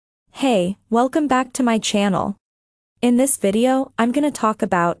Hey, welcome back to my channel. In this video, I'm gonna talk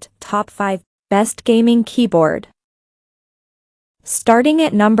about top 5 best gaming keyboard. Starting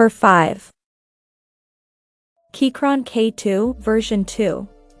at number 5. Keychron K2 version 2.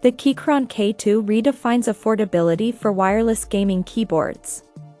 The Keychron K2 redefines affordability for wireless gaming keyboards.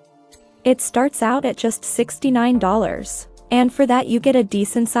 It starts out at just $69. And for that you get a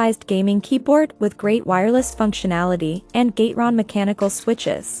decent-sized gaming keyboard with great wireless functionality and Keychron mechanical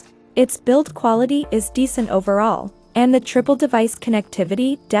switches. Its build quality is decent overall, and the triple device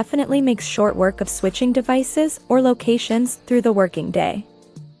connectivity definitely makes short work of switching devices or locations through the working day.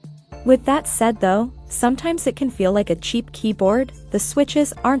 With that said though, sometimes it can feel like a cheap keyboard. The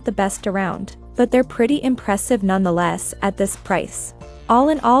switches aren't the best around, but they're pretty impressive nonetheless at this price. All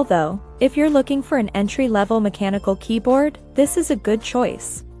in all though, if you're looking for an entry-level mechanical keyboard, this is a good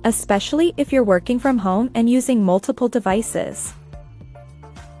choice, especially if you're working from home and using multiple devices.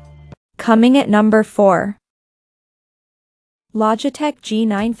 Coming at number 4. Logitech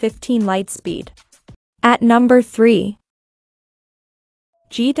G915 Lightspeed. At number 3.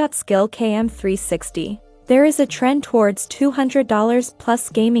 G.Skill KM360. There is a trend towards $200 plus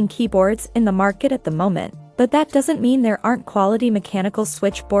gaming keyboards in the market at the moment, but that doesn't mean there aren't quality mechanical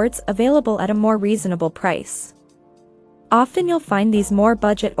switchboards available at a more reasonable price. Often you'll find these more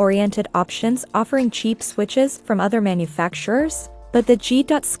budget-oriented options offering cheap switches from other manufacturers, but the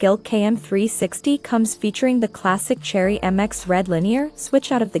G.Skill KM360 comes featuring the classic Cherry MX Red Linear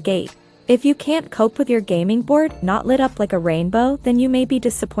switch out of the gate. If you can't cope with your gaming board not lit up like a rainbow, then you may be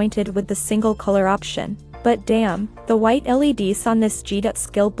disappointed with the single color option. But damn, the white LEDs on this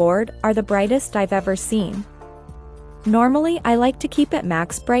G.Skill board are the brightest I've ever seen. Normally I like to keep at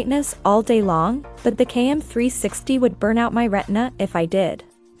max brightness all day long, but the KM360 would burn out my retina if I did.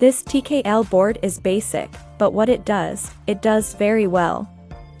 This TKL board is basic, but what it does very well.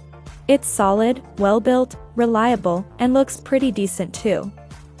 It's solid, well-built, reliable, and looks pretty decent too.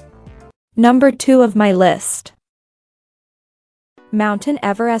 Number 2 of my list. Mountain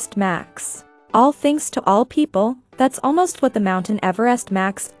Everest Max. All thanks to all people, that's almost what the Mountain Everest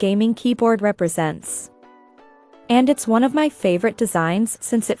Max gaming keyboard represents. And it's one of my favorite designs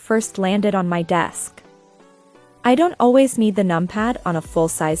since it first landed on my desk. I don't always need the numpad on a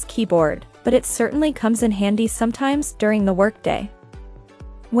full-size keyboard, but it certainly comes in handy sometimes during the workday.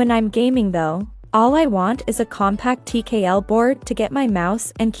 When I'm gaming though, all I want is a compact TKL board to get my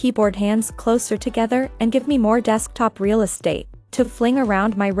mouse and keyboard hands closer together and give me more desktop real estate to fling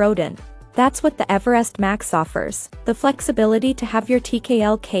around my rodent. That's what the Everest Max offers, the flexibility to have your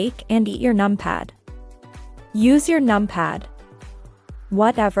TKL cake and eat your numpad. Use your numpad.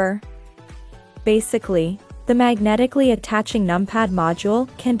 Whatever. Basically, the magnetically attaching numpad module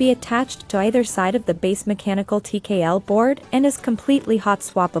can be attached to either side of the base mechanical TKL board and is completely hot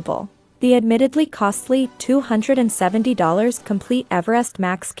swappable. The admittedly costly $270 complete Everest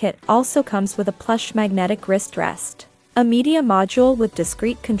Max kit also comes with a plush magnetic wrist rest, a media module with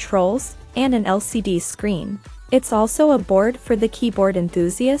discrete controls, and an LCD screen. It's also a board for the keyboard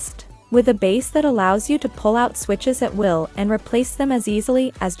enthusiast, with a base that allows you to pull out switches at will and replace them as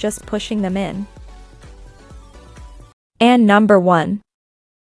easily as just pushing them in. And number 1.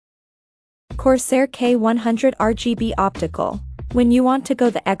 Corsair K100 RGB Optical. When you want to go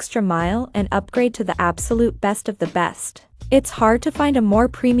the extra mile and upgrade to the absolute best of the best, it's hard to find a more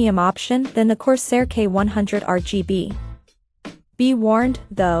premium option than the Corsair K100 RGB. Be warned,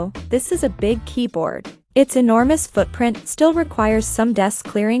 though, this is a big keyboard. Its enormous footprint still requires some desk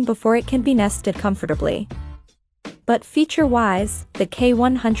clearing before it can be nested comfortably. But feature-wise, the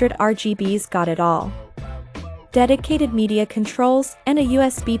K100 RGB's got it all. Dedicated media controls, and a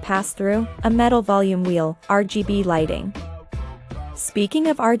USB pass-through, a metal volume wheel, RGB lighting. Speaking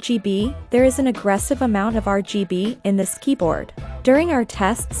of RGB, there is an aggressive amount of RGB in this keyboard. During our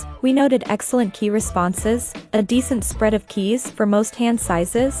tests, we noted excellent key responses, a decent spread of keys for most hand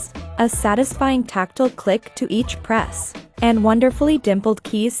sizes, a satisfying tactile click to each press, and wonderfully dimpled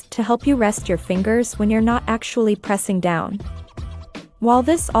keys to help you rest your fingers when you're not actually pressing down. While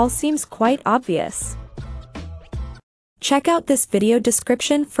this all seems quite obvious, check out this video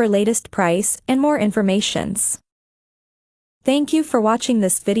description for latest price and more informations. Thank you for watching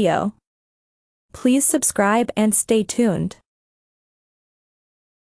this video. Please subscribe and stay tuned.